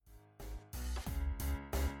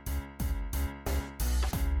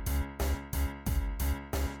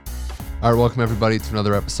All right, welcome everybody to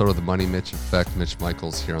another episode of the Money Mitch Effect. Mitch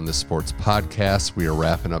Michaels here on this sports podcast. We are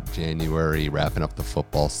wrapping up January, wrapping up the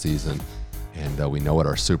football season, and we know what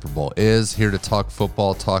our Super Bowl is. Here to talk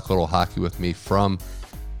football, talk a little hockey with me from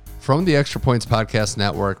the Extra Points Podcast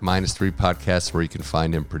Network, -3 podcasts, where you can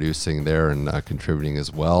find him producing there and contributing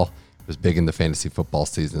as well. It was big in the fantasy football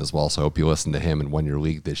season as well, so I hope you listen to him and won your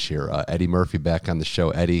league this year. Eddie Murphy back on the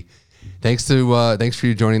show. Eddie, thanks for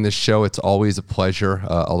you joining this show. It's always a pleasure,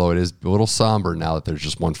 although it is a little somber now that there's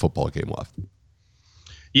just one football game left.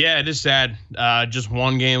 Yeah, it is sad. Just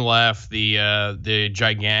one game left. The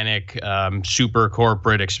gigantic, super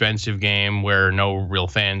corporate, expensive game where no real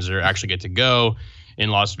fans actually get to go in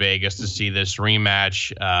Las Vegas to see this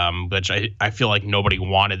rematch, which I feel like nobody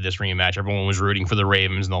wanted this rematch. Everyone was rooting for the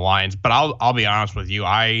Ravens and the Lions. But I'll be honest with you,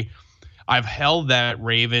 I've held that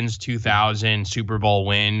Ravens 2000 Super Bowl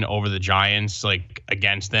win over the Giants, like,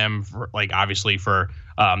 against them, for, like, obviously for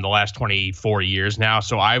the last 24 years now.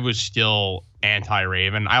 So I was still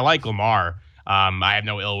anti-Raven. I like Lamar. I have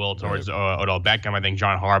no ill will towards Odell Beckham. I think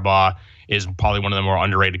John Harbaugh is probably one of the more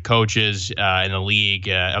underrated coaches in the league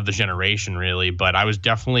of the generation, really. But I was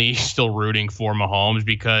definitely still rooting for Mahomes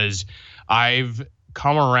because I've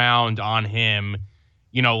come around on him.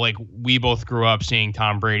 You know, like, we both grew up seeing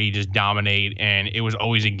Tom Brady just dominate, and it was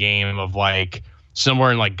always a game of, like,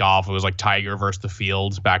 somewhere in, like, golf, it was like Tiger versus the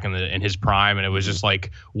Fields back in his prime, and it was just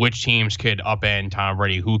like which teams could upend Tom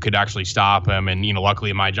Brady, who could actually stop him. And, you know,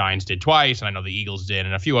 luckily my Giants did twice, and I know the Eagles did,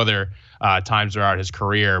 and a few other times throughout his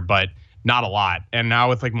career, but not a lot. And now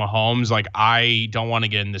with, like, Mahomes, like, I don't want to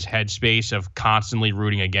get in this headspace of constantly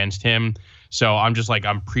rooting against him. So I'm just like,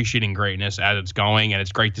 I'm appreciating greatness as it's going, and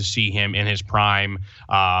it's great to see him in his prime,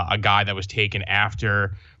 a guy that was taken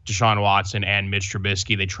after Deshaun Watson and Mitch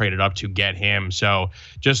Trubisky. They traded up to get him. So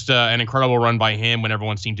just an incredible run by him when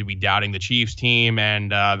everyone seemed to be doubting the Chiefs team,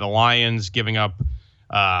 and the Lions giving up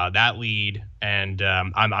that lead. And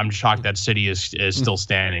I'm shocked that city is still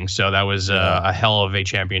standing. So that was a hell of a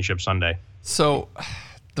championship Sunday. So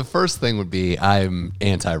the first thing would be I'm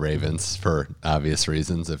anti-Ravens for obvious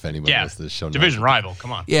reasons. If anyone has this show, division rival,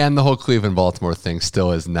 come on. Yeah, and the whole Cleveland-Baltimore thing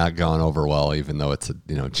still has not gone over well, even though it's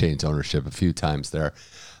changed ownership a few times there.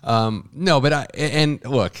 No, but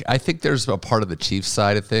look, I think there's a part of the Chiefs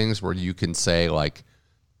side of things where you can say, like,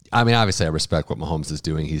 I mean, obviously I respect what Mahomes is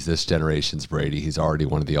doing. He's this generation's Brady. He's already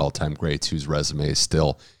one of the all-time greats whose resume is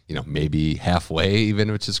still, maybe halfway even,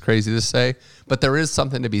 which is crazy to say. But there is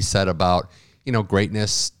something to be said about,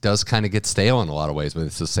 greatness does kind of get stale in a lot of ways when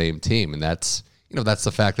it's the same team. And that's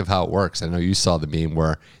the fact of how it works. I know you saw the meme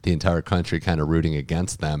where the entire country kind of rooting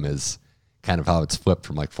against them is kind of how it's flipped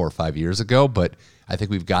from like 4 or 5 years ago. But I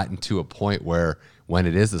think we've gotten to a point where when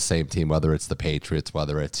it is the same team, whether it's the Patriots,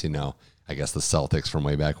 whether it's, I guess the Celtics from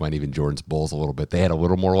way back when, even Jordan's Bulls a little bit, they had a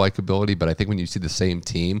little more likability. But I think when you see the same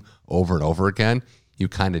team over and over again, you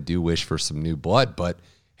kind of do wish for some new blood. But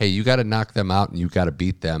hey, you got to knock them out and you got to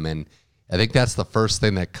beat them. And I think that's the first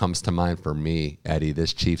thing that comes to mind for me, Eddie.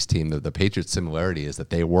 This Chiefs team, the Patriots similarity is that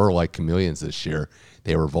they were like chameleons this year.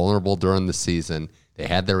 They were vulnerable during the season. They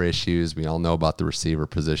had their issues. We all know about the receiver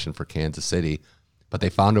position for Kansas City, but they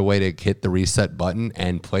found a way to hit the reset button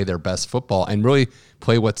and play their best football and really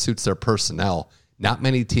play what suits their personnel. Not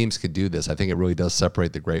many teams could do this. I think it really does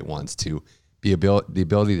separate the great ones to be the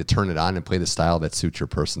ability to turn it on and play the style that suits your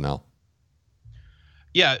personnel.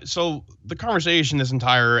 Yeah, so the conversation this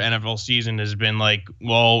entire NFL season has been like,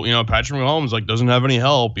 well, Patrick Mahomes doesn't have any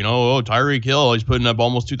help. Tyreek Hill, he's putting up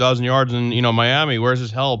almost 2,000 yards in Miami. Where's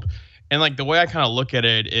his help? And the way I kind of look at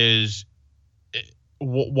it is,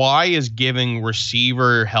 why is giving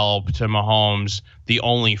receiver help to Mahomes the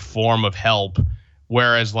only form of help?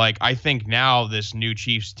 Whereas, I think now this new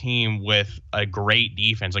Chiefs team with a great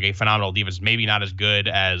defense, like a phenomenal defense, maybe not as good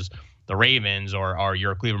as the Ravens or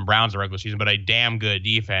your Cleveland Browns in the regular season, but a damn good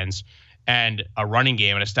defense and a running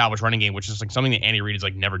game, an established running game, which is something that Andy Reid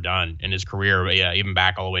has never done in his career, even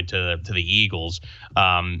back all the way to the Eagles.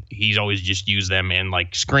 He's always just used them in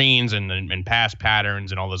screens and pass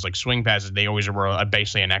patterns and all those swing passes. They always were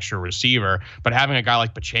basically an extra receiver. But having a guy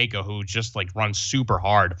like Pacheco who just runs super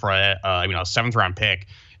hard for a 7th round pick,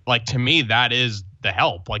 to me that is the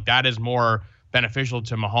help. That is more beneficial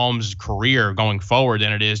to Mahomes' career going forward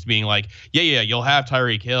than it is being you'll have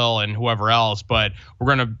Tyreek Hill and whoever else, but we're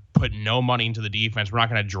going to put no money into the defense. We're not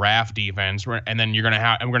going to draft defense, and then we're going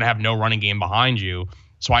to have no running game behind you.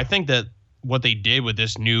 So I think that what they did with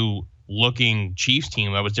this new looking Chiefs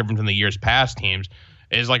team that was different from the years past teams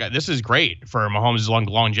is this is great for Mahomes'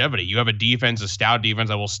 longevity. You have a defense, a stout defense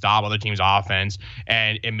that will stop other teams' offense,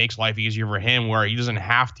 and it makes life easier for him where he doesn't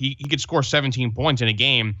have to. He could score 17 points in a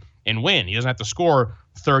game and win. He doesn't have to score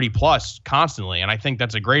 30 plus constantly. And I think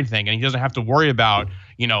that's a great thing. And he doesn't have to worry about,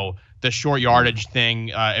 the short yardage thing.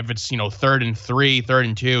 If it's, 3rd and 3, 3rd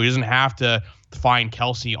and 2, he doesn't have to find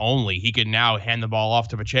Kelsey only. He can now hand the ball off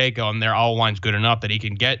to Pacheco, and their all line's good enough that he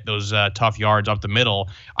can get those tough yards up the middle.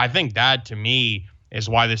 I think that, to me, is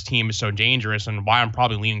why this team is so dangerous and why I'm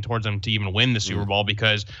probably leaning towards them to even win the Super Bowl,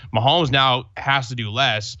 because Mahomes now has to do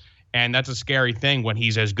less, and that's a scary thing when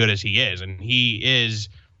he's as good as he is. And he is,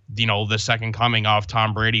 the second coming of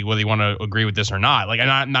Tom Brady, whether you want to agree with this or not. Like,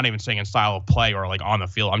 I'm not even saying in style of play or like on the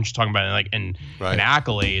field. I'm just talking about like in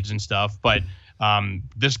accolades and stuff. But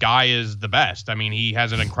this guy is the best. I mean, he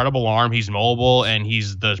has an incredible arm. He's mobile, and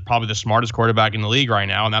he's probably the smartest quarterback in the league right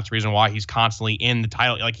now. And that's the reason why he's constantly in the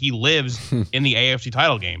title. Like, he lives in the AFC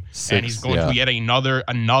title game, and he's going to be getting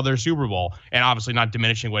another Super Bowl. And obviously, not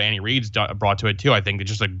diminishing what Andy Reid's brought to it too. I think it's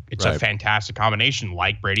just it's a fantastic combination,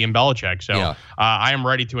 like Brady and Belichick. So I am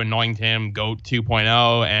ready to anoint him GOAT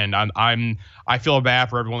 2.0, and I feel bad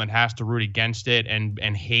for everyone that has to root against it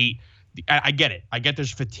and hate. I get it. I get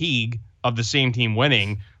there's fatigue of the same team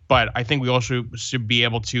winning, but I think we also should be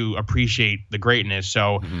able to appreciate the greatness.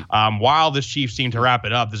 So while this Chiefs team, to wrap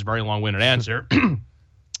it up, this very long-winded answer,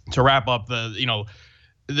 to wrap up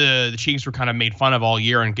the Chiefs were kind of made fun of all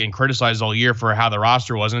year and getting criticized all year for how the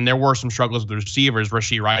roster was, and there were some struggles with the receivers.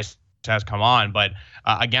 Rashee Rice has come on, but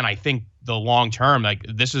again, I think the long term, like,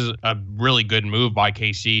 this is a really good move by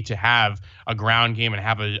KC to have a ground game and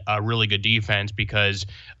have a really good defense, because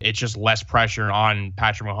it's just less pressure on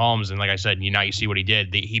Patrick Mahomes. And like I said, you see what he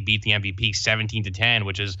did. He beat the MVP 17-10,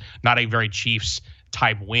 which is not a very Chiefs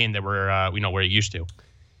type win that we're used to.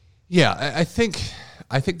 Yeah, I think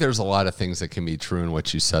there's a lot of things that can be true in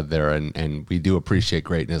what you said there, and we do appreciate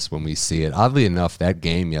greatness when we see it. Oddly enough, that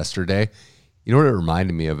game yesterday, you know what it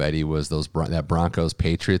reminded me of, Eddie, was that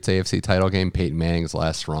Broncos-Patriots AFC title game, Peyton Manning's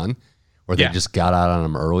last run, where they just got out on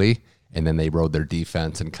them early, and then they rode their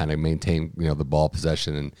defense and kind of maintained, the ball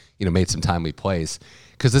possession and, made some timely plays.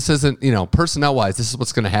 Because this isn't, personnel-wise, this is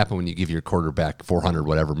what's going to happen when you give your quarterback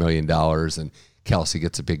 $400 million and Kelsey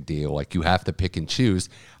gets a big deal. Like, you have to pick and choose.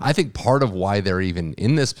 I think part of why they're even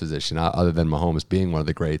in this position, other than Mahomes being one of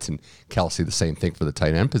the greats and Kelsey the same thing for the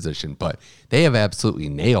tight end position, but they have absolutely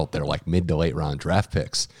nailed their like mid to late round draft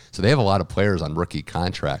picks. So they have a lot of players on rookie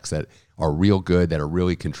contracts that are real good, that are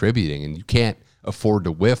really contributing, and you can't afford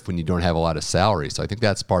to whiff when you don't have a lot of salary. So I think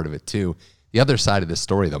that's part of it too. The other side of this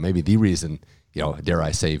story, though, maybe the reason, dare I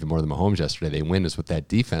say, even more than Mahomes yesterday, they win is with that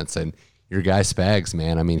defense. And your guy Spags,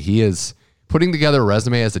 man, I mean, he is putting together a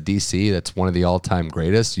resume as a DC that's one of the all-time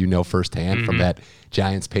greatest, firsthand from that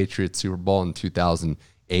Giants-Patriots Super Bowl in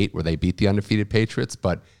 2008 where they beat the undefeated Patriots.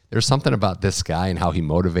 But there's something about this guy and how he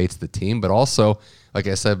motivates the team, but also, like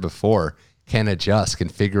I said before, can adjust, can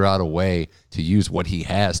figure out a way to use what he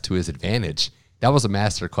has to his advantage. That was a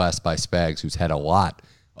masterclass by Spags, who's had a lot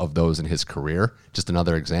of those in his career. Just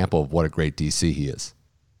another example of what a great DC he is.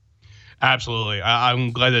 Absolutely.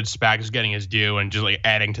 I'm glad that Spags is getting his due and just like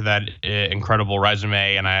adding to that incredible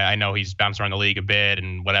resume. And I know he's bounced around the league a bit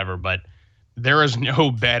and whatever, but there is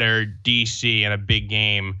no better DC in a big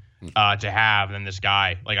game to have than this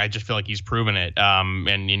guy. Like, I just feel like he's proven it.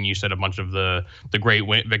 And you said a bunch of the great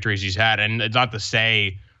victories he's had. And it's not to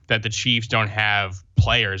say that the Chiefs don't have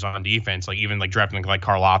players on defense, like even like drafting like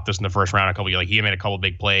Karlaftis in the first round he made a couple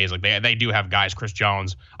big plays. Like they do have guys. Chris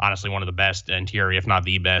Jones, honestly one of the best interior, if not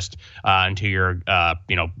the best interior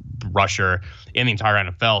rusher in the entire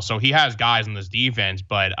NFL. So he has guys in this defense,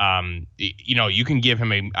 but you can give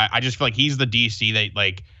him I just feel like he's the DC that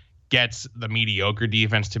like gets the mediocre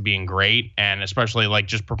defense to being great, and especially like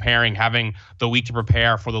just having the week to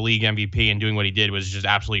prepare for the league MVP and doing what he did was just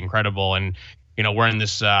absolutely incredible. And we're in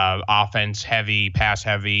this offense heavy, pass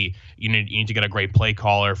heavy. You need to get a great play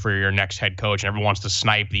caller for your next head coach. And everyone wants to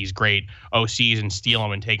snipe these great OCs and steal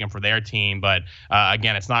them and take them for their team. But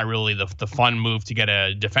again, it's not really the fun move to get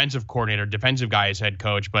a defensive coordinator, defensive guy as head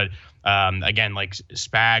coach. But again, like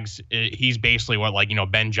Spags, he's basically what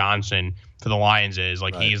Ben Johnson for the Lions is.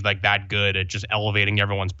 Like, he's like that good at just elevating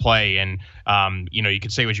everyone's play. And you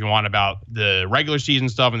could say what you want about the regular season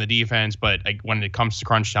stuff and the defense, but when it comes to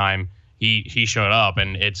crunch time, he showed up,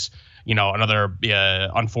 and it's another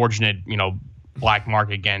unfortunate black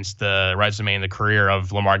mark against the resume and the career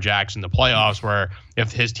of Lamar Jackson in the playoffs, where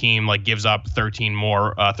if his team gives up 13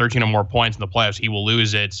 or more points in the playoffs, he will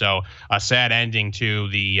lose it. So a sad ending to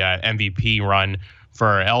the MVP run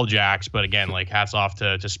for L-Jax, but again, hats off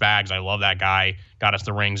to Spags. I love that guy. Got us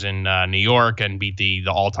the rings in New York and beat the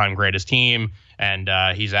all-time greatest team. and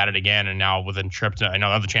he's at it again, and now with a trip to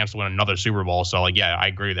another chance to win another Super Bowl. So, like, yeah, I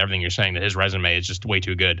agree with everything you're saying, that his resume is just way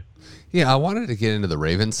too good. Yeah, I wanted to get into the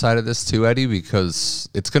Ravens side of this too, Eddie, because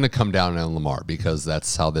it's going to come down to Lamar, because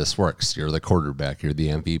that's how this works. You're the quarterback. You're the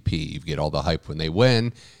MVP. You get all the hype when they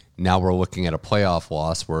win. Now we're looking at a playoff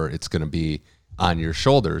loss where it's going to be on your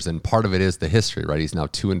shoulders, and part of it is the history, right? He's now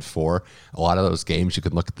 2-4. A lot of those games, you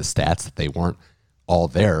could look at the stats that they weren't all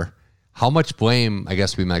there. How much blame, I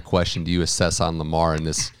guess, would be my question, do you assess on Lamar in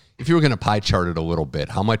this? If you were going to pie chart it a little bit,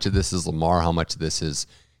 how much of this is Lamar? How much of this is,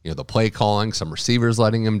 the play calling, some receivers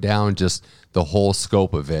letting him down, just the whole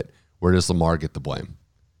scope of it? Where does Lamar get the blame?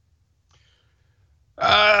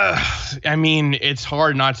 I mean, it's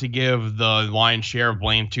hard not to give the lion's share of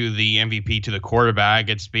blame to the MVP, to the quarterback.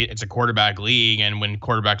 It's a quarterback league, and when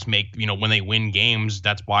quarterbacks make, when they win games,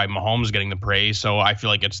 that's why Mahomes is getting the praise. So I feel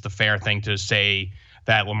like it's the fair thing to say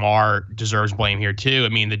that Lamar deserves blame here too. I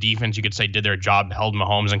mean, the defense, you could say, did their job, held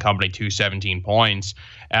Mahomes and company to 17 points.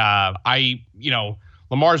 Lamar's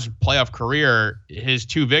playoff career, his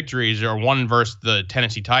 2 victories are one versus the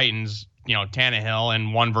Tennessee Titans, Tannehill,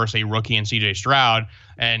 and one versus a rookie in C.J. Stroud.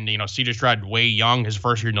 And, C.J. Stroud way young, his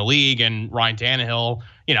first year in the league, and Ryan Tannehill,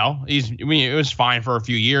 it was fine for a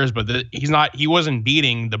few years, but he wasn't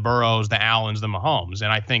beating the Burrows, the Allens, the Mahomes.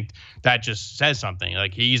 And I think that just says something.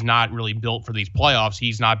 Like, he's not really built for these playoffs.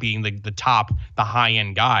 He's not beating the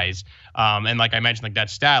high-end guys. And like I mentioned, like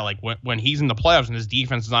that stat, like when he's in the playoffs and his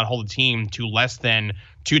defense does not hold the team to less than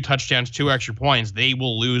 2 touchdowns, 2 extra points, they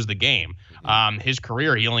will lose the game. His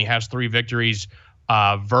career, he only has 3 victories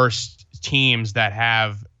versus teams that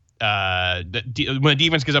have when the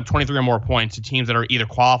defense gives up 23 or more points to teams that are either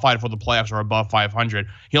qualified for the playoffs or above 500.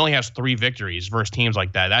 He only has 3 victories versus teams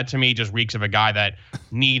like that. That to me just reeks of a guy that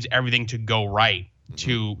needs everything to go right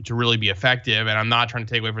to really be effective. And I'm not trying to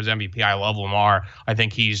take away from his MVP. I love Lamar. I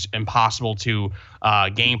think he's impossible to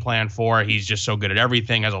game plan for. He's just so good at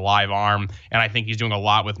everything, has a live arm, and I think he's doing a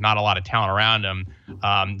lot with not a lot of talent around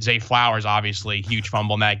him. Zay Flowers, obviously, huge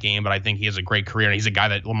fumble in that game, but I think he has a great career, and he's a guy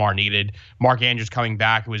that Lamar needed. Mark Andrews coming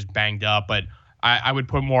back, who was banged up, but I would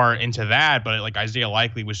put more into that. But like Isaiah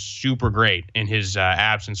Likely was super great in his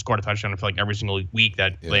absence, scored a touchdown, I feel like, every single week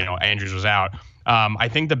that Andrews was out. I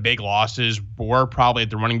think the big losses were probably at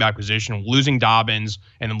the running back position, losing Dobbins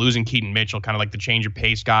and then losing Keaton Mitchell, kind of like the change of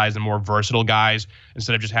pace guys, the more versatile guys,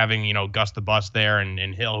 instead of just having, Gus the Bus there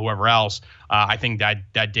and Hill, whoever else. I think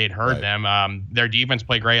that did hurt them. Their defense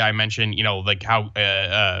played great. I mentioned, like how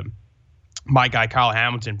my guy Kyle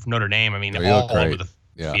Hamilton from Notre Dame, I mean, all over the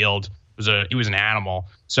field, he was an animal.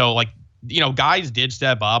 So, like, guys did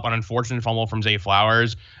step up. An unfortunate fumble from Zay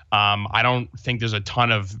Flowers. I don't think there's a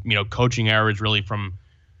ton of, coaching errors really from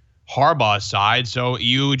Harbaugh's side. So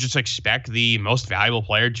you just expect the most valuable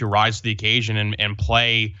player to rise to the occasion and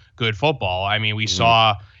play good football. I mean, we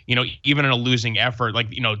saw, even in a losing effort,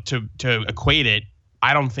 like, to equate it,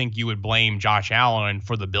 I don't think you would blame Josh Allen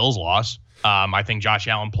for the Bills' loss. I think Josh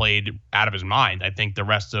Allen played out of his mind. I think the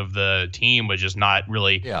rest of the team was just not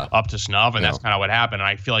really up to snuff, and that's kind of what happened. And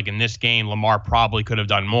I feel like in this game, Lamar probably could have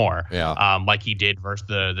done more, like he did versus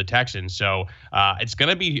the Texans. So it's going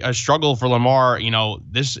to be a struggle for Lamar.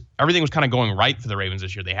 Everything was kind of going right for the Ravens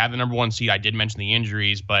this year. They have the number 1 seed. I did mention the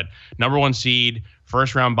injuries, but number 1 seed,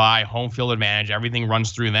 first round bye, home field advantage, everything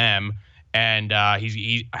runs through them. And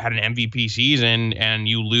he had an MVP season, and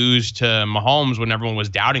you lose to Mahomes when everyone was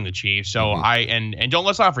doubting the Chiefs. So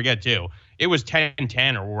let's not forget too, it was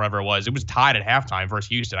 10-10 or wherever it was. It was tied at halftime versus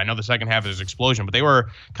Houston. I know the second half is explosion, but they were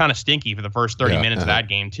kind of stinky for the first 30 minutes of that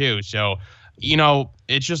game too. So,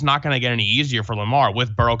 it's just not going to get any easier for Lamar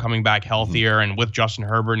with Burrow coming back healthier and with Justin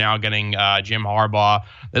Herbert now getting Jim Harbaugh.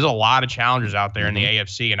 There's a lot of challengers out there in the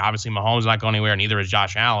AFC, and obviously Mahomes is not going anywhere, neither is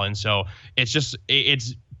Josh Allen. So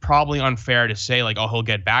it's probably unfair to say like, oh, he'll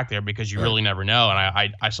get back there, because you really never know.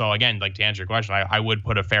 And I saw, again, like, to answer your question, I would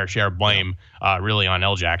put a fair share of blame really on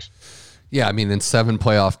L-Jax. Yeah, I mean, in 7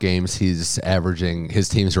 playoff games, his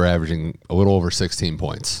teams are averaging a little over 16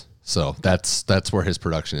 points. So that's where his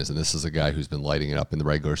production is. And this is a guy who's been lighting it up in the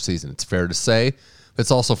regular season. It's fair to say, but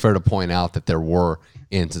it's also fair to point out that there were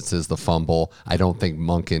instances, the fumble. I don't think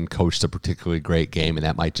Monken coached a particularly great game, and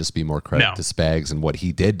that might just be more credit to Spags and what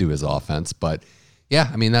he did to his offense. But yeah,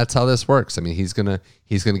 I mean, that's how this works. I mean, he's gonna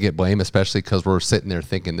get blamed, especially because we're sitting there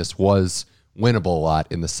thinking this was winnable a lot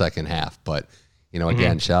in the second half. But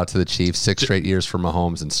again, shout out to the Chiefs. 6 straight years for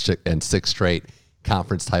Mahomes and 6 straight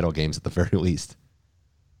conference title games at the very least.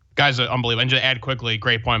 Guys are unbelievable. And to add quickly,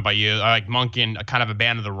 great point by you. Like Monken kind of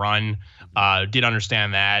abandoned the run Did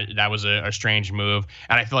understand that was a strange move,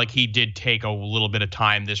 and I feel like he did take a little bit of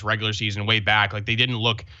time this regular season way back. Like they didn't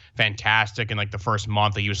look fantastic in like the first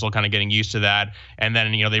month. Like he was still kind of getting used to that, and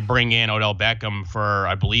then they bring in Odell Beckham for,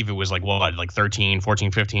 I believe it was like 13,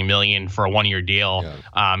 14, 15 million for a 1-year deal.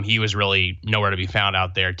 Yeah. He was really nowhere to be found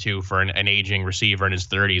out there too for an aging receiver in his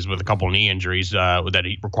 30s with a couple knee injuries that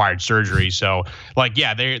he required surgery. So like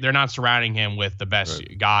they're not surrounding him with the best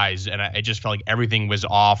guys, and I just felt like everything was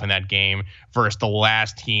off in that game versus the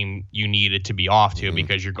last team you needed to be off to,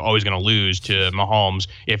 because you're always going to lose to Mahomes.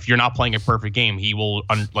 If you're not playing a perfect game, he will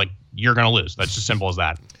you're going to lose. That's as simple as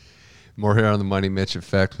that. More here on the Money Mitch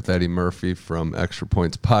Effect with Eddie Murphy from Extra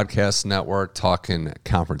Points Podcast Network, talking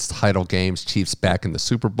conference title games. Chiefs back in the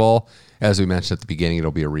Super Bowl. As we mentioned at the beginning,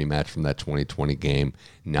 it'll be a rematch from that 2020 game.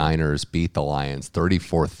 Niners beat the Lions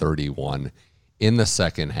 34-31 in the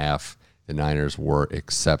second half. The Niners were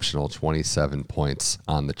exceptional, 27 points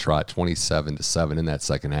on the trot, 27-7 in that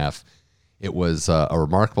second half. It was a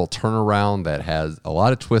remarkable turnaround that has a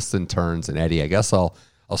lot of twists and turns. And Eddie, I guess I'll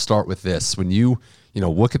start with this. When you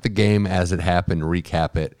look at the game as it happened,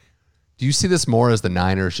 recap it, do you see this more as the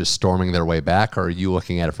Niners just storming their way back, or are you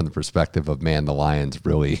looking at it from the perspective of, man, the Lions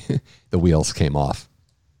really, the wheels came off?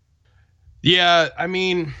 Yeah, I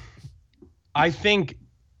mean, I think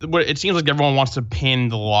it seems like everyone wants to pin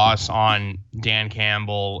the loss on Dan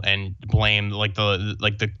Campbell and blame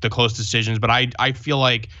the close decisions, but I feel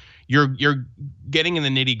like you're getting in the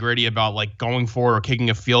nitty gritty about like going for or kicking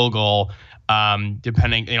a field goal,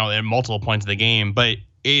 depending at multiple points of the game, but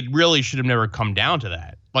it really should have never come down to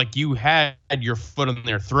that. Like you had your foot in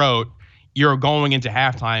their throat. You're going into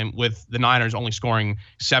halftime with the Niners only scoring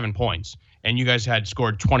 7 points, and you guys had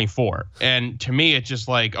scored 24. And to me, it's just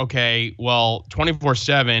like, okay, well,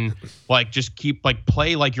 24-7, like just keep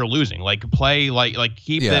play like you're losing, like play like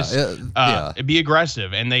keep be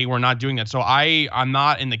aggressive. And they were not doing that. So I'm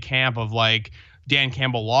not in the camp of like Dan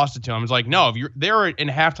Campbell lost it to him. It's like, no, if they're in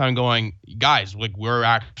halftime going, guys, like we're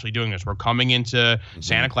actually doing this. We're coming into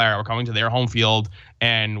Santa Clara. We're coming to their home field,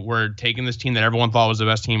 and we're taking this team that everyone thought was the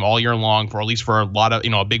best team all year long, for at least for a lot of,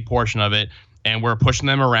 a big portion of it, and we're pushing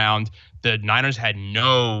them around. The Niners had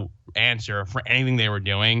no answer for anything they were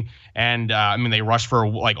doing. And, they rushed for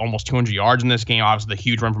like almost 200 yards in this game. Obviously, the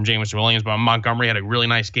huge run from Jameson Williams, but Montgomery had a really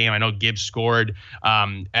nice game. I know Gibbs scored.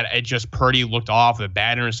 And it just Purdy looked off, a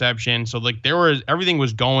bad interception. So, like, everything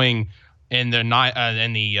was going in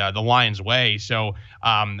the Lions' way. So,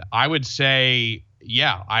 I would say,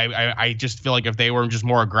 yeah, I just feel like if they were just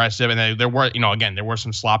more aggressive, and there were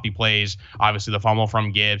some sloppy plays, obviously the fumble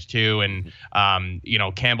from Gibbs too, and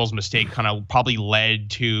Campbell's mistake kind of probably led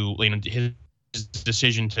to his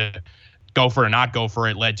decision to go for it or not go for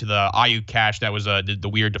it, led to the Ayuk catch that was the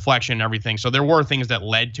weird deflection and everything. So there were things that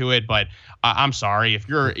led to it, but I'm sorry if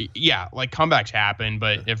comebacks happen,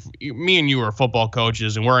 but if me and you are football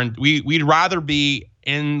coaches and we'd rather be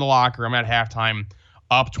in the locker room at halftime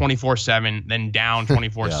up 24-7, then down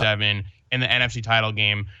 24-7 in the NFC title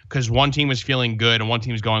game, because one team was feeling good and one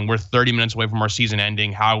team was going, we're 30 minutes away from our season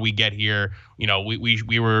ending. How we get here?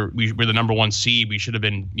 We were the number one seed. We should have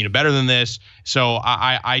been better than this. So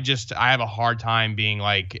I have a hard time being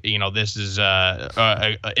like, this is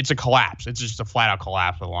it's a collapse. It's just a flat out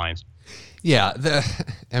collapse for the Lions. Yeah,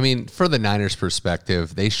 for the Niners'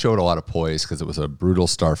 perspective, they showed a lot of poise because it was a brutal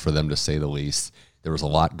start for them, to say the least. There was a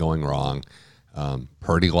lot going wrong.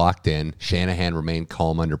 Purdy locked in. Shanahan remained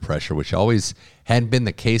calm under pressure, which always hadn't been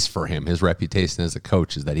the case for him. His reputation as a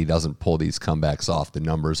coach is that he doesn't pull these comebacks off. The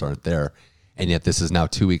numbers aren't there. And yet this is now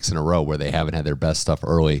 2 weeks in a row where they haven't had their best stuff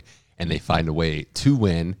early, and they find a way to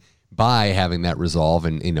win by having that resolve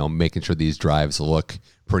and, making sure these drives look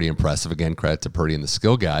pretty impressive. Again, credit to Purdy and the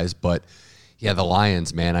skill guys. But, yeah, the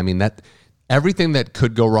Lions, man, that everything that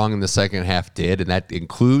could go wrong in the second half did, and that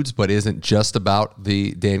includes but isn't just about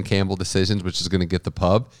the Dan Campbell decisions, which is going to get the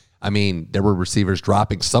pub. There were receivers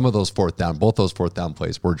dropping some of those both those fourth down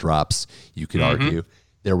plays were drops, you could argue.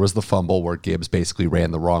 There was the fumble where Gibbs basically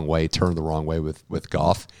ran the wrong way, turned the wrong way with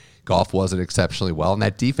Goff. Goff wasn't exceptionally well, and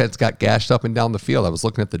that defense got gashed up and down the field. I was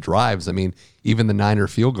looking at the drives. Even the Niner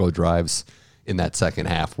field goal drives in that second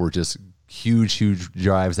half were just huge, huge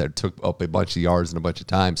drives that took up a bunch of yards and a bunch of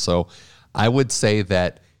time. So I would say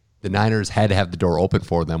that the Niners had to have the door open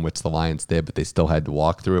for them, which the Lions did, but they still had to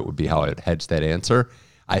walk through it, would be how I would hedge that answer.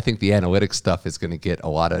 I think the analytics stuff is going to get a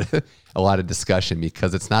lot of discussion,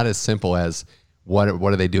 because it's not as simple as what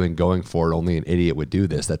are they doing going for it? Only an idiot would do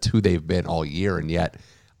this. That's who they've been all year, and yet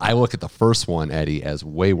I look at the first one, Eddie, as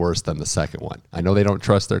way worse than the second one. I know they don't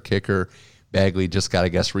trust their kicker. Bagley just got, I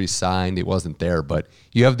guess, re-signed. He wasn't there, but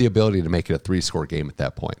you have the ability to make it a 3-score game at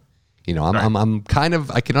that point. I'm kind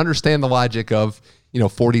of, I can understand the logic of,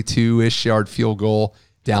 42-ish yard field goal,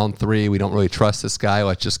 down 3. We don't really trust this guy.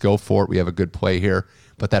 Let's just go for it. We have a good play here.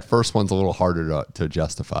 But that first one's a little harder to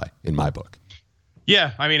justify in my book.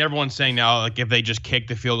 Yeah, I mean, everyone's saying now, like, if they just kicked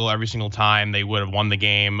the field goal every single time, they would have won the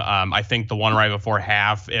game. I think the one right before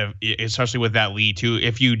half, especially with that lead, too,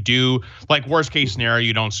 if you do, like, worst case scenario,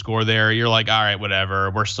 you don't score there, you're like, all right,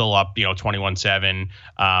 whatever, we're still up, 21-7.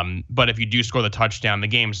 But if you do score the touchdown, the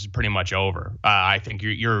game's pretty much over. I think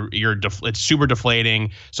it's super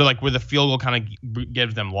deflating. So, like, where the field goal kind of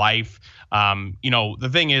gives them life. The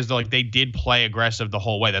thing is, though, like, they did play aggressive the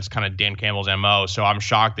whole way. That's kind of Dan Campbell's MO. So I'm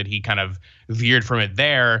shocked that he kind of veered from it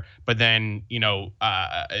there, but then he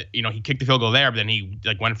kicked the field goal there, but then he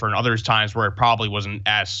went for other times where it probably wasn't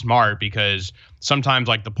as smart, because sometimes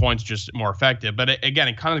like the points just more effective. But again,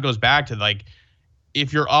 it kind of goes back to like,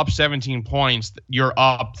 if you're up 17 points, you're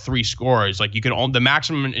up 3 scores. Like, you can own the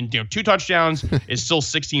maximum in 2 touchdowns is still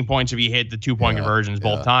 16 points if you hit the 2-point conversions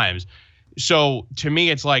both times. So to me,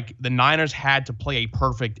 it's like the Niners had to play a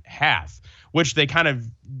perfect half, which they kind of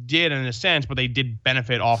did in a sense, but they did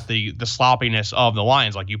benefit off the sloppiness of the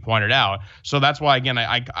Lions, like you pointed out. So that's why, again,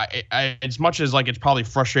 I as much as like it's probably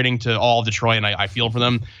frustrating to all of Detroit, and I feel for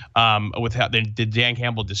them with how the Dan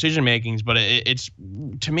Campbell decision makings, but it's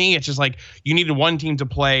to me, it's just like you needed one team to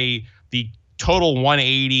play the total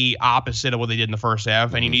 180 opposite of what they did in the first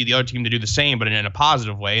half, and you need the other team to do the same, but in a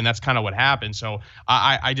positive way, and that's kind of what happened. So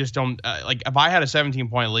I just don't like, if I had a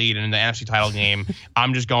 17-point lead in the NFC title game,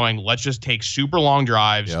 I'm just going, let's just take super long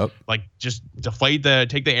drives, like just take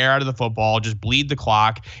the air out of the football, just bleed the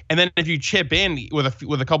clock, and then if you chip in with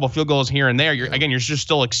a couple of field goals here and there, you're just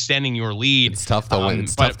still extending your lead. It's tough though.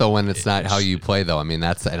 When it's not how you play though. I mean,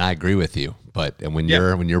 and I agree with you, but when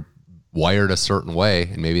you're wired a certain way,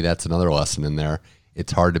 and maybe that's another lesson in there,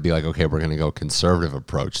 it's hard to be like, okay, we're going to go conservative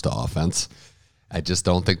approach to offense. I just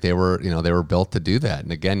don't think they were built to do that.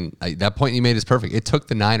 And again, that point you made is perfect. It took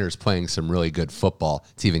the Niners playing some really good football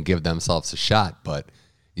to even give themselves a shot, but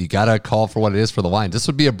you got to call for what it is for the Lions. This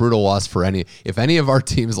would be a brutal loss for if any of our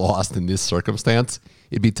teams lost in this circumstance,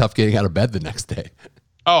 it'd be tough getting out of bed the next day.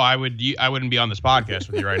 Oh, I wouldn't be on this podcast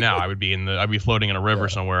with you right now. I'd be floating in a river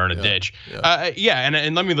somewhere in a ditch.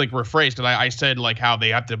 And let me like rephrase, because I said like how they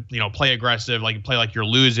have to play aggressive, like play like you're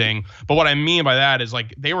losing. But what I mean by that is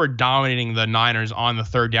like they were dominating the Niners on the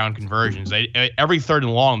third down conversions. Every third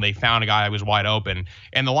and long they found a guy who was wide open,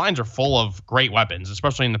 and the Lions are full of great weapons,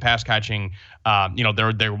 especially in the pass catching. Their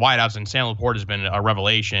wideouts, and Sam Laporte has been a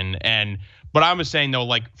revelation. But I was saying though,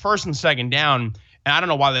 like first and second down. And I don't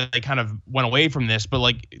know why they kind of went away from this, but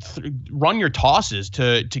like run your tosses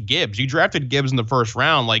to Gibbs. You drafted Gibbs in the first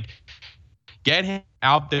round. Like, get him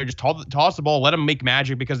out there, just toss the ball, let him make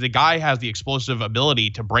magic, because the guy has the explosive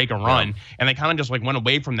ability to break a run. And they kind of just like went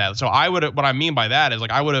away from that. So what I mean by that is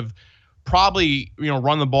like I would have probably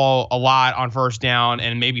run the ball a lot on first down,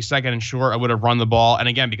 and maybe second and short I would have run the ball. And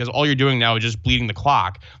again, because all you're doing now is just bleeding the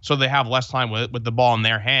clock, so they have less time with the ball in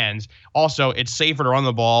their hands. Also, it's safer to run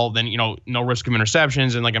the ball than no risk of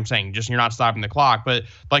interceptions, and like I'm saying, just you're not stopping the clock. But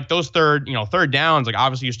like those third downs, like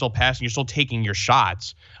obviously you're still passing, you're still taking your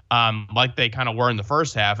shots, like they kind of were in the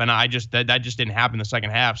first half, and that just didn't happen in the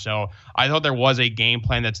second half. So I thought there was a game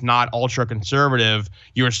plan that's not ultra conservative.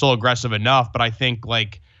 You were still aggressive enough, but I think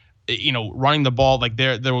like running the ball, like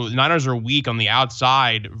the Niners are weak on the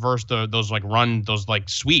outside versus those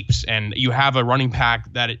sweeps, and you have a running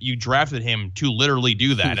back that you drafted him to literally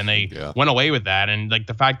do that, and they went away with that. And like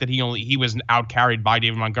the fact that he was out carried by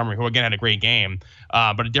David Montgomery, who again had a great game,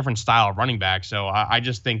 but a different style of running back. So I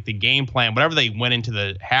just think the game plan, whatever they went into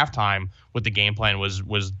the halftime with the game plan, was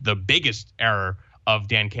the biggest error of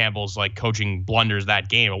Dan Campbell's like coaching blunders that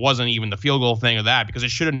game. It wasn't even the field goal thing or that, because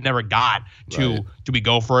it should have never got to we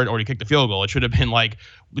go for it or to kick the field goal. It should have been like,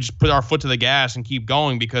 we just put our foot to the gas and keep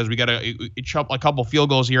going, because we got to chop a couple field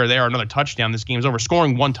goals here or there, another touchdown. This game's over.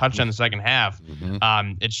 Scoring one touchdown in the second half.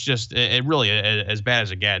 It's just it really as bad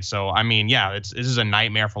as it gets. So I mean, this is a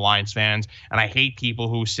nightmare for Lions fans, and I hate people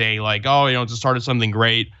who say like, oh, it's the start of something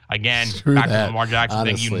great. Again, back to the Lamar Jackson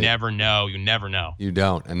thing. You never know. You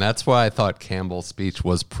don't, and that's why I thought Campbell's speech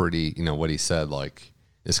was pretty. What he said, like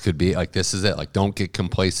this could be like, this is it. Like, don't get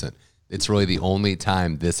complacent. It's really the only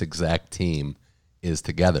time this exact team is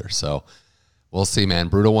together. So we'll see, man.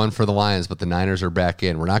 Brutal one for the Lions, but the Niners are back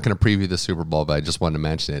in. We're not going to preview the Super Bowl, but I just wanted to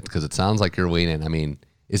mention it because it sounds like you're leaning. I mean,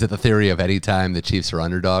 is it the theory of any time the Chiefs are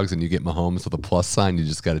underdogs and you get Mahomes with a plus sign, you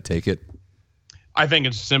just got to take it? I think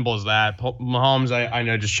it's as simple as that. Mahomes, I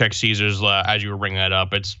know, just check Caesars as you were bringing that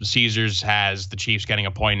up. It's Caesars has the Chiefs getting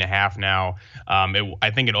 1.5 now.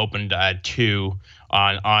 I think it opened at 2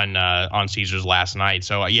 on Caesars last night.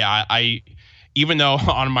 So yeah, I even though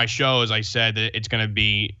on my shows I said that it's going to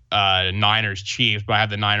be Niners Chiefs, but I have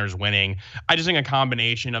the Niners winning. I just think a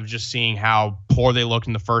combination of just seeing how poor they looked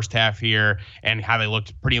in the first half here and how they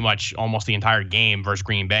looked pretty much almost the entire game versus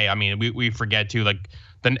Green Bay. I mean, we forget too, like,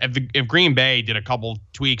 then if Green Bay did a couple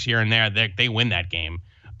tweaks here and there, they win that game.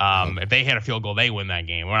 If they hit a field goal, they win that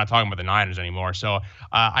game. We're not talking about the Niners anymore. So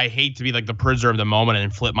I hate to be like the prisoner of the moment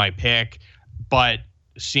and flip my pick, but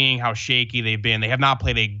seeing how shaky they've been, they have not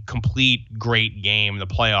played a complete great game in the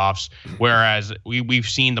playoffs, whereas we've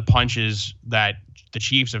seen the punches that the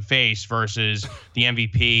Chiefs have faced versus the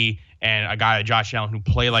MVP and a guy like Josh Allen who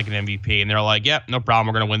play like an MVP, and they're like, yep, no problem,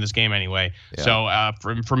 we're going to win this game anyway. Yeah.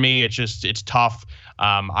 So for me, it's tough.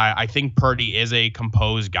 I think Purdy is a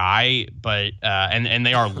composed guy, but and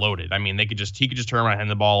they are loaded. I mean, he could just turn around and hand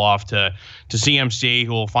the ball off to CMC,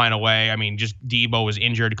 who will find a way. I mean, just Debo is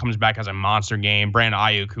injured, comes back as a monster game. Brandon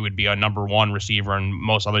Ayuk, who would be a number 1 receiver in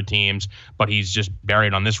most other teams, but he's just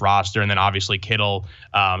buried on this roster. And then obviously Kittle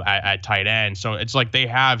at tight end. So it's like they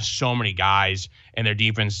have so many guys, and their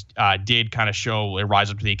defense did kind of show it rise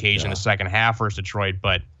up to the occasion in the second half versus Detroit,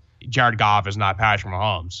 but Jared Goff is not Patrick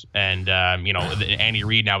Mahomes, and Andy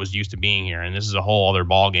Reid now is used to being here, and this is a whole other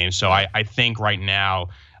ball game. So I think right now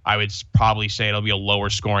I would probably say it'll be a lower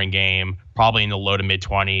scoring game, probably in the low to mid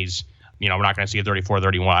 20s. We're not going to see a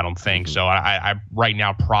 34-31, I don't think. So I right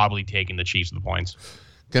now probably taking the Chiefs with the points.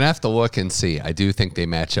 Gonna have to look and see. I do think they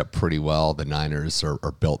match up pretty well. The Niners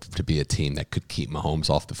are built to be a team that could keep Mahomes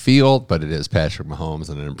off the field, but it is Patrick Mahomes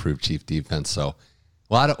and an improved Chief defense. So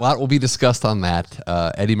a lot will be discussed on that.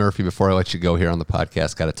 Eddie Murphy, before I let you go here on the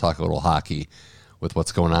podcast, got to talk a little hockey with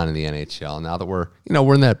what's going on in the NHL. Now that we're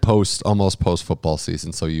in that almost post football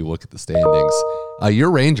season, so you look at the standings. Your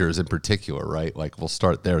Rangers in particular, right? Like, we'll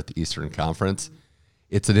start there at the Eastern Conference.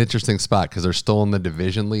 It's an interesting spot because they're still in the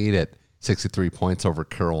division lead at 63 points over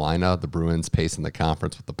Carolina. The Bruins pacing the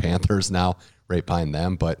conference with the Panthers now right behind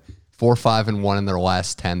them, but 4-5-1 in their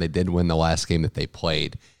last 10. They did win the last game that they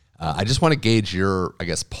played. I just want to gauge your,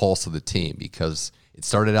 pulse of the team, because it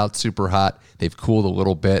started out super hot. They've cooled a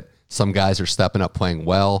little bit. Some guys are stepping up, playing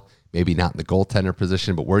well, maybe not in the goaltender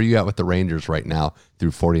position, but where are you at with the Rangers right now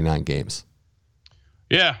through 49 games?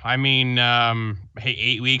 Yeah, I mean,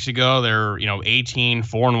 8 weeks ago, they're 18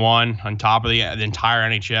 4-1 on top of the entire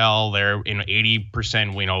NHL. They're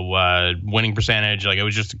 80% winning percentage. Like, it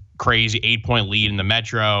was just crazy 8-point lead in the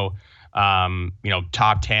Metro.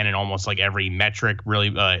 Top 10 in almost like every metric,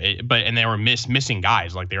 really. And they were missing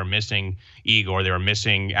guys. Like, they were missing Igor, they were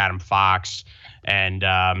missing Adam Fox, and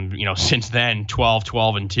since then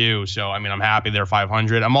 12-12-2. So I mean, I'm happy they're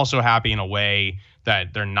 500. I'm also happy in a way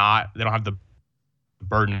that they don't have the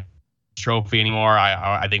burden trophy anymore.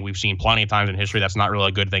 I think we've seen plenty of times in history that's not really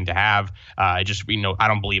a good thing to have. I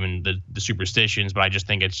don't believe in the superstitions, but I just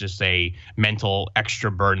think it's just a mental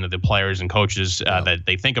extra burden that the players and coaches that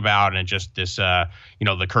they think about, and it's just this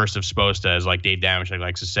the curse of Sposta, as like Dave Damashek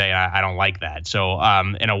likes to say. I don't like that. So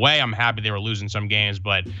in a way, I'm happy they were losing some games,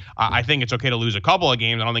 but I think it's okay to lose a couple of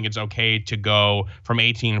games. I don't think it's okay to go from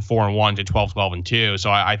 18-4-1 to 12-12-2.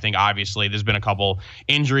 So I think obviously there's been a couple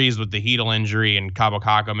injuries with the Hedel injury, and Cabo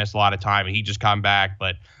Caco missed a lot of time, and he just come back.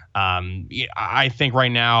 But I think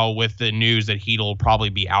right now, with the news that Hedel will probably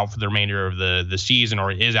be out for the remainder of the season,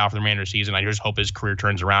 or is out for the remainder of the season, I just hope his career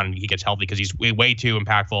turns around and he gets healthy, because he's way too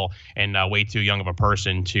impactful and way too young of a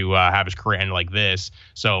person to have his career end like this.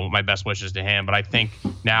 So my best wishes to him. But I think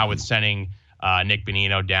now with sending Nick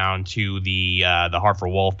Bonino down to the Hartford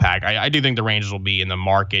Wolfpack, I do think the Rangers will be in the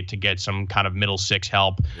market to get some kind of middle six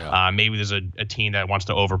help. Yeah. Maybe there's a team that wants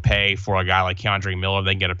to overpay for a guy like Keandre Miller.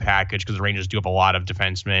 They can get a package, because the Rangers do have a lot of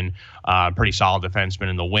defensemen, pretty solid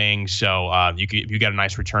defensemen in the wing. So you get a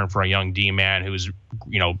nice return for a young D-man who's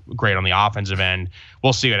great on the offensive end.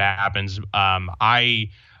 We'll see what happens.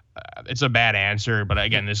 It's a bad answer, but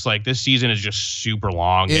again, this season is just super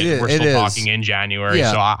long. We're still talking in January,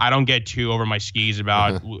 so I don't get too over my skis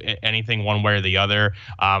about anything one way or the other.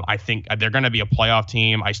 I think they're going to be a playoff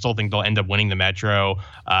team. I still think they'll end up winning the Metro.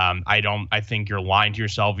 I think you're lying to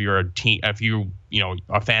yourself. You're a team if you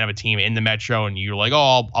a fan of a team in the Metro and you're like,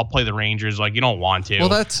 oh, I'll play the Rangers. Like, you don't want to. Well,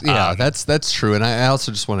 that's true. And I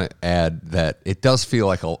also just want to add that it does feel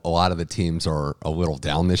like a lot of the teams are a little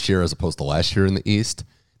down this year as opposed to last year in the East.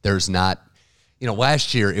 There's not,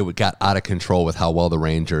 last year it got out of control with how well the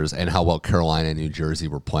Rangers and how well Carolina and New Jersey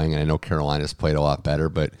were playing. And I know Carolina's played a lot better,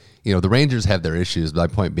 but, the Rangers have their issues. My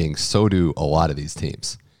point being, so do a lot of these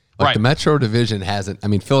teams. Like the Metro Division hasn't. I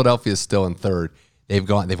mean, Philadelphia is still in third. They've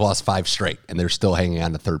lost 5 straight, and they're still hanging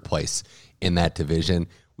on to third place in that division.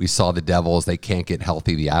 We saw the Devils. They can't get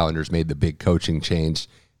healthy. The Islanders made the big coaching change.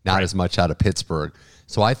 Not as much out of Pittsburgh.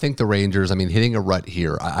 So I think the Rangers, I mean, hitting a rut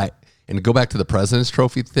here. And to go back to the President's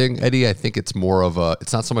Trophy thing, Eddie, I think it's more of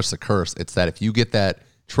it's not so much the curse. It's that if you get that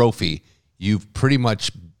trophy, you've pretty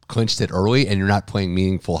much clinched it early and you're not playing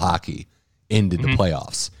meaningful hockey into the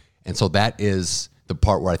playoffs. And so that is the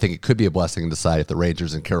part where I think it could be a blessing in disguise if the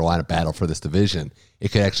Rangers and Carolina battle for this division.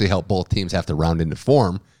 It could actually help both teams have to round into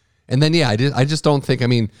form. And then, I just don't think, I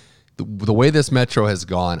mean, the way this Metro has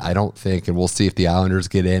gone, I don't think, and we'll see if the Islanders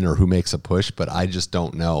get in or who makes a push, but I just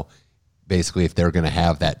don't know basically if they're going to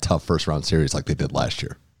have that tough first round series like they did last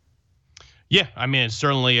year. Yeah, I mean, it's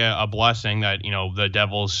certainly a blessing that, the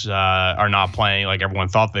Devils are not playing like everyone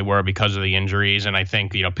thought they were because of the injuries. And I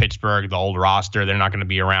think, Pittsburgh, the old roster, they're not going to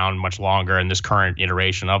be around much longer in this current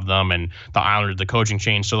iteration of them. And the Islanders, the coaching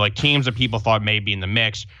change. So, like, teams that people thought may be in the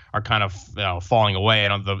mix are kind of falling away.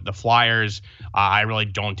 And the Flyers, I really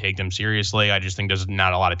don't take them seriously. I just think there's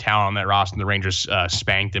not a lot of talent on that roster. The Rangers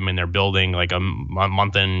spanked them in their building like a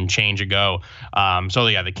month and change ago.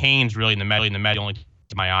 The Canes really in the middle, only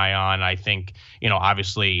my eye on. I think,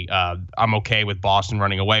 obviously I'm okay with Boston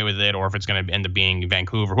running away with it, or if it's going to end up being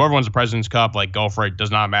Vancouver, whoever wins the President's Cup, like, go for it.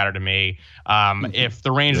 Does not matter to me. If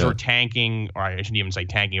the Rangers were tanking, or I shouldn't even say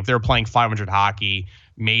tanking, if they were playing 500 hockey,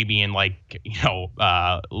 maybe in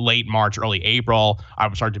late March, early April, I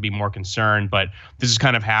would start to be more concerned. But this has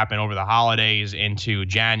kind of happened over the holidays into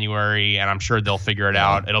January, and I'm sure they'll figure it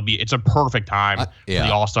out. It's a perfect time for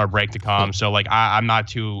the All-Star break to come. So I'm not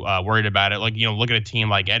too worried about it. Look at a team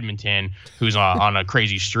like Edmonton, who's on a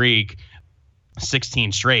crazy streak,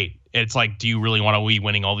 16 straight. It's like, do you really want to be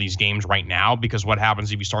winning all these games right now? Because what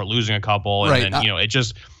happens if you start losing a couple? And then,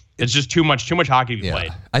 it's just too much hockey to be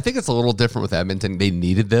played. I think it's a little different with Edmonton. They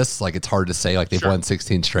needed this. It's hard to say. They've won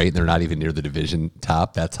 16 straight, and they're not even near the division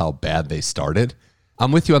top. That's how bad they started.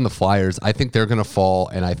 I'm with you on the Flyers. I think they're going to fall,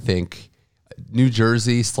 and I think New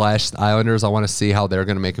Jersey / Islanders, I want to see how they're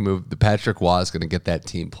going to make a move. The Patrick Waugh is going to get that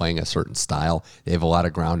team playing a certain style. They have a lot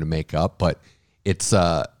of ground to make up, but it's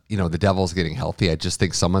the Devils getting healthy. I just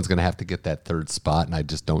think someone's going to have to get that third spot, and I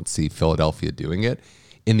just don't see Philadelphia doing it.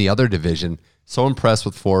 In the other division, so impressed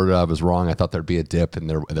with Florida. I was wrong. I thought there'd be a dip, and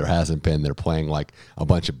there hasn't been. They're playing like a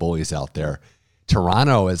bunch of bullies out there.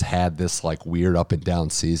 Toronto has had this weird up and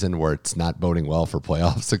down season where it's not boding well for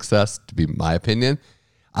playoff success, to be my opinion.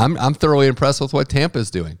 I'm thoroughly impressed with what Tampa's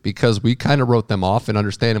doing because we kind of wrote them off, and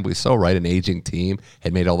understandably so, right? An aging team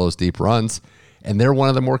had made all those deep runs, and they're one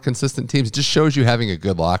of the more consistent teams. It just shows you having a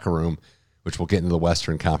good locker room, which we'll get into the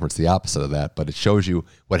Western Conference, the opposite of that. But it shows you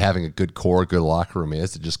what having a good core, good locker room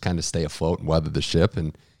is, to just kind of stay afloat and weather the ship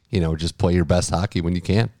and, just play your best hockey when you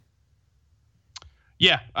can.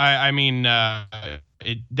 Yeah, I mean,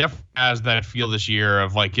 it definitely has that feel this year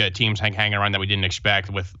of teams hanging around that we didn't expect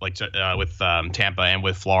with Tampa and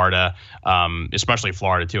with Florida, especially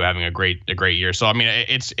Florida too, having a great year. So I mean,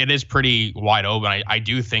 it is pretty wide open. I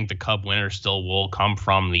do think the Cup winner still will come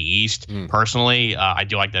from the East. Personally, I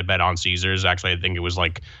do like that bet on Caesars. Actually, I think it was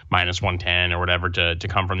 -110 or whatever to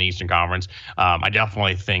come from the Eastern Conference. I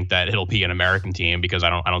definitely think that it'll be an American team because I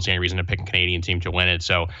don't see any reason to pick a Canadian team to win it.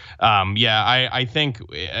 So I think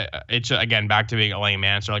it's again back to being a lame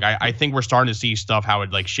answer. I think we're starting to see stuff how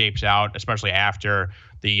it shapes out, especially after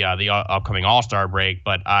the upcoming All-Star break.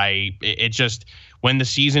 But it just when the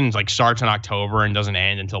season starts in October and doesn't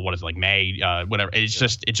end until May, whatever. It's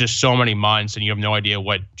just so many months, and you have no idea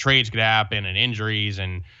what trades could happen and injuries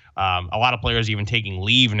and. A lot of players even taking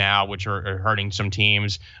leave now, which are hurting some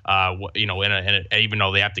teams. Even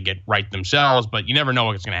though they have to get right themselves, but you never know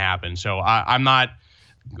what's going to happen. So I'm not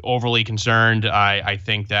overly concerned. I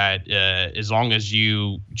think that as long as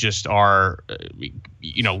you just are,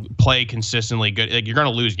 play consistently good, you're going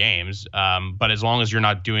to lose games. But as long as you're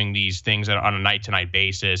not doing these things on a night-to-night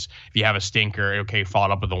basis, if you have a stinker,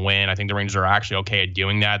 followed up with a win, I think the Rangers are actually okay at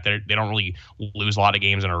doing that. They don't really lose a lot of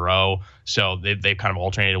games in a row, so they've kind of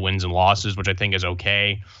alternated wins and losses, which I think is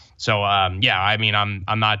okay. So I mean,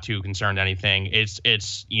 I'm not too concerned anything. It's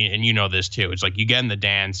and this too. It's you get in the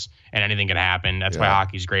dance and anything can happen. That's why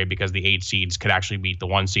hockey's great, because the 8 seeds could actually beat the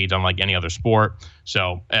 1 seeds unlike any other sport.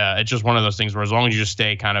 So it's just one of those things where as long as you just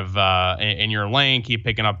stay kind of in your lane, keep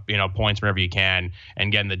picking up points wherever you can,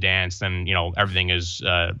 and get in the dance, then everything is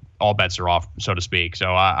all bets are off, so to speak.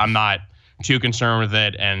 So I'm not too concerned with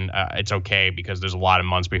it, and it's okay because there's a lot of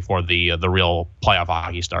months before the real playoff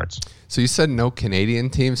hockey starts. So you said no Canadian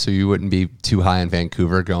team, so you wouldn't be too high on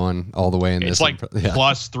Vancouver going all the way in it's this. It's like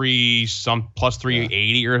plus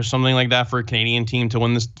 380 or something like that for a Canadian team to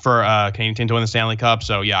win this, for a Canadian team to win the Stanley Cup.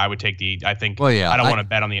 So yeah, I would take I think. Well, yeah, I don't want to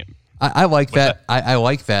bet on the. I like that. I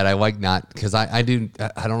like that. I like not, because I don't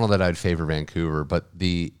know that I'd favor Vancouver, but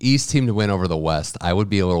the East team to win over the West, I would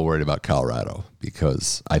be a little worried about Colorado,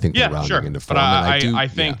 because I think they're rounding into form. But I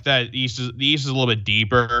think that the East is a little bit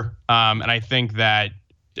deeper, and I think that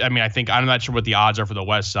I'm not sure what the odds are for the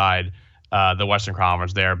West side, the Western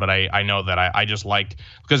Conference there, but I know that I just liked,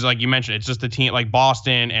 because like you mentioned, it's just a team like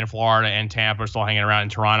Boston and Florida and Tampa are still hanging around,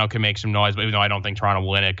 and Toronto can make some noise, but even though I don't think Toronto will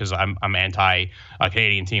win it, because I'm anti a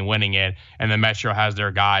Canadian team winning it, and then Metro has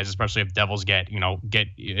their guys, especially if Devils get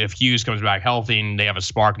if Hughes comes back healthy and they have a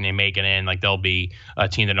spark and they make it in, like they'll be a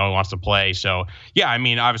team that no one wants to play. So yeah, I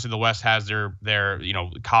mean, obviously the West has their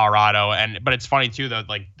Colorado, but it's funny too that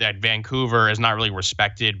like that Vancouver is not really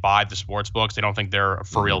respected by the sports books. They don't think they're a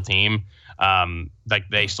for real team. Like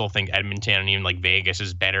they still think Edmonton and even like Vegas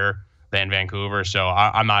is better than Vancouver. So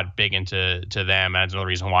I'm not big into them. And that's another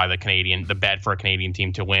reason why the bet for a Canadian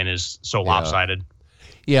team to win is so lopsided.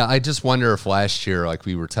 Yeah, I just wonder if last year, like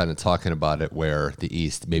we were kind of talking about it, where the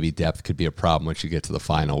East, maybe depth could be a problem once you get to the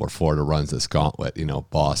final, where Florida runs this gauntlet,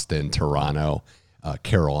 Boston, Toronto,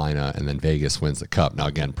 Carolina, and then Vegas wins the Cup. Now,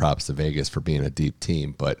 again, props to Vegas for being a deep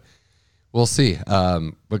team, but we'll see.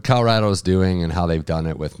 What Colorado is doing and how they've done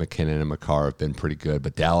it with McKinnon and Makar have been pretty good,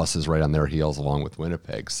 but Dallas is right on their heels along with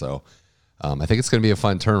Winnipeg. So I think it's going to be a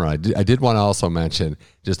fun turnaround. I did want to also mention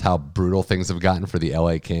just how brutal things have gotten for the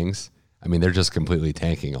LA Kings. I mean, they're just completely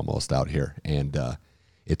tanking almost out here. And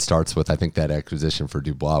it starts with, I think, that acquisition for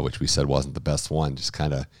Dubois, which we said wasn't the best one. Just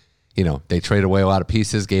kind of, they traded away a lot of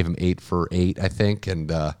pieces, gave him 8 for 8, I think.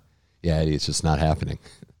 And, it's just not happening.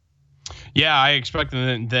 Yeah, I expect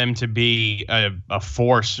them to be a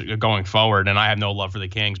force going forward, and I have no love for the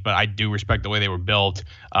Kings, but I do respect the way they were built.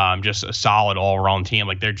 Just a solid all-around team.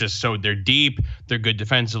 Like they're deep, they're good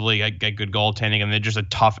defensively, get good goaltending, and they're just a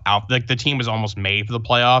tough out. Like the team was almost made for the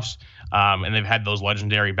playoffs. And they've had those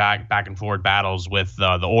legendary back and forward battles with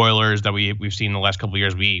the Oilers that we've seen the last couple of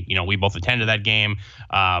years. We both attended that game.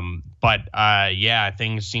 But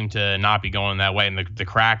things seem to not be going that way. And the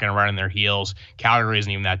Kraken are right on their heels. Calgary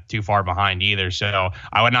isn't even that too far behind either. So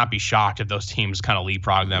I would not be shocked if those teams kind of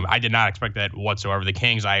leapfrog them. I did not expect that whatsoever. The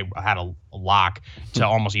Kings, I had a lock to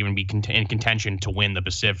almost even be in contention to win the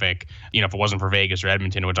Pacific, if it wasn't for Vegas or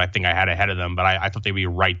Edmonton, which I think I had ahead of them. But I thought they'd be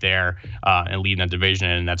right there and leading that division,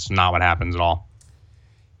 and that's not what happens at all.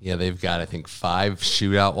 Yeah, they've got, I think, 5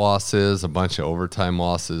 shootout losses, a bunch of overtime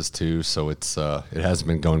losses too. So it hasn't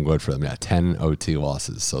been going good for them. Yeah, 10 OT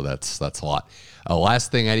losses. So that's a lot.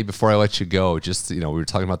 Last thing, Eddie, before I let you go, just we were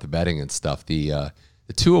talking about the betting and stuff. The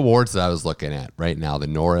 2 awards that I was looking at right now, the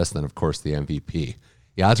Norris, and then of course the MVP.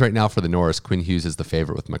 The odds right now for the Norris, Quinn Hughes is the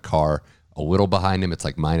favorite with Makar. A little behind him, it's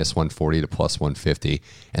like minus 140 to plus 150.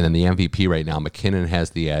 And then the MVP right now, McKinnon has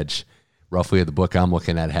the edge. Roughly the book I'm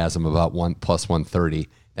looking at has him about plus 130.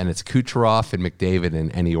 Then it's Kucherov and McDavid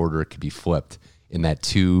in any order it could be flipped in that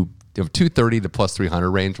 230 to plus 300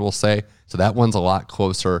 range, we'll say. So that one's a lot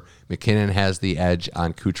closer. McKinnon has the edge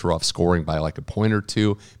on Kucherov scoring by like a point or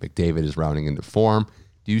two. McDavid is rounding into form.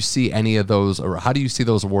 Do you see any of those, or how do you see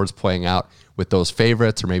those awards playing out with those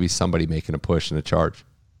favorites, or maybe somebody making a push and a charge?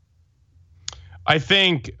 I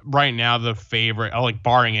think right now the favorite, like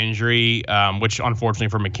barring injury, which unfortunately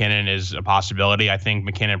for McKinnon is a possibility. I think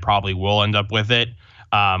McKinnon probably will end up with it,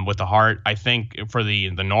 with the Hart. I think for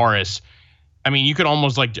the Norris, I mean, you could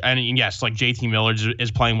almost like JT Miller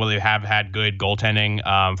is playing well. They have had good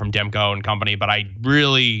goaltending from Demko and company, but I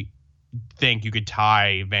really think you could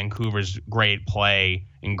tie Vancouver's great play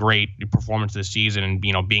and great performance this season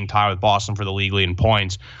and being tied with Boston for the league lead in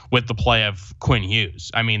points with the play of Quinn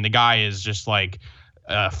Hughes. I mean, the guy is just like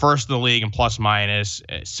first in the league in plus minus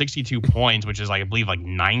 62 points, which is I believe like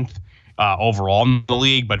 9th overall in the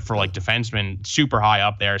league, but for like defensemen, super high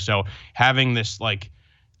up there. So having this like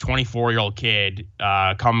 24-year-old kid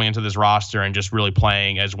coming into this roster and just really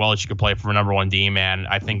playing as well as you could play for a number 1 D man,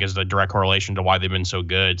 I think is the direct correlation to why they've been so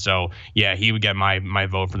good. So yeah, he would get my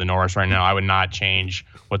vote for the Norris right now. I would not change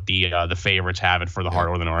what the favorites have it for the Hart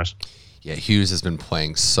or the Norris. Yeah, Hughes has been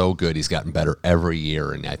playing so good. He's gotten better every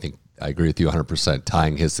year, and I think I agree with you 100%.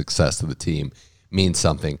 Tying his success to the team means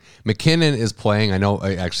something. McKinnon is playing, I know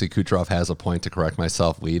actually Kucherov has a point to correct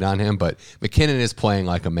myself, lead on him, but McKinnon is playing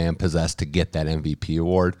like a man possessed to get that MVP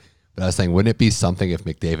award. But I was saying, wouldn't it be something if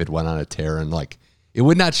McDavid went on a tear and it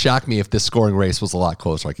would not shock me if this scoring race was a lot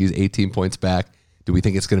closer. Like he's 18 points back. Do we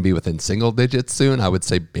think it's going to be within single digits soon? I would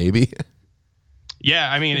say baby.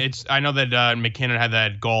 Yeah, I mean, I know that McKinnon had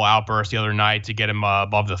that goal outburst the other night to get him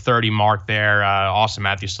above the 30 mark there. Austin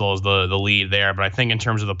Matthews still is the lead there, but I think in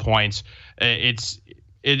terms of the points, it's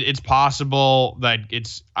possible that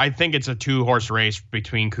I think it's a 2-horse race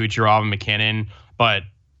between Kucherov and McKinnon, but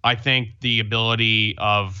I think the ability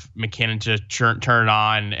of McKinnon to turn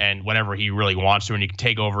on and whenever he really wants to, and he can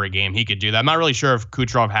take over a game, he could do that. I'm not really sure if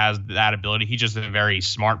Kucherov has that ability. He's just a very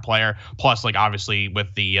smart player. Plus, like, obviously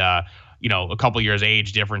with the a couple years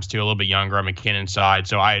age difference too, a little bit younger on McKinnon's side.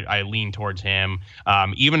 So I lean towards him.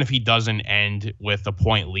 Even if he doesn't end with a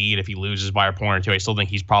point lead, if he loses by a point or two, I still think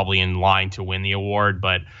he's probably in line to win the award.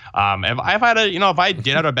 But if I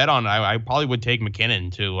did have a bet on, I probably would take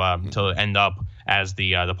McKinnon to end up as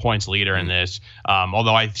the points leader in this.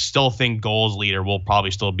 Although I still think goals leader will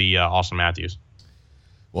probably still be Austin Matthews.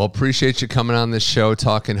 Well, appreciate you coming on this show,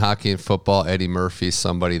 talking hockey and football. Eddie Murphy,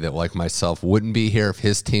 somebody that, like myself, wouldn't be here if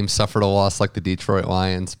his team suffered a loss like the Detroit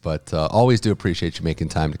Lions. But always do appreciate you making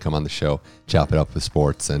time to come on the show, chop it up with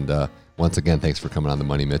sports. And once again, thanks for coming on the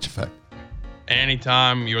Money Mitch Effect.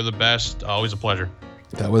 Anytime. You're the best. Always a pleasure.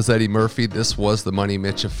 That was Eddie Murphy. This was the Money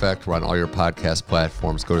Mitch Effect. We're on all your podcast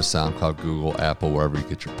platforms. Go to SoundCloud, Google, Apple, wherever you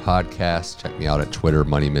get your podcasts. Check me out at Twitter,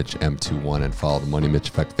 Money Mitch M21, and follow the Money Mitch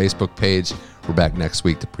Effect Facebook page. We're back next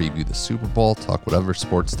week to preview the Super Bowl, talk whatever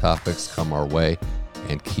sports topics come our way,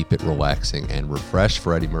 and keep it relaxing and refreshed.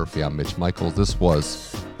 For Eddie Murphy, I'm Mitch Michaels. This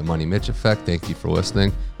was the Money Mitch Effect. Thank you for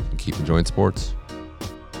listening, and keep enjoying sports.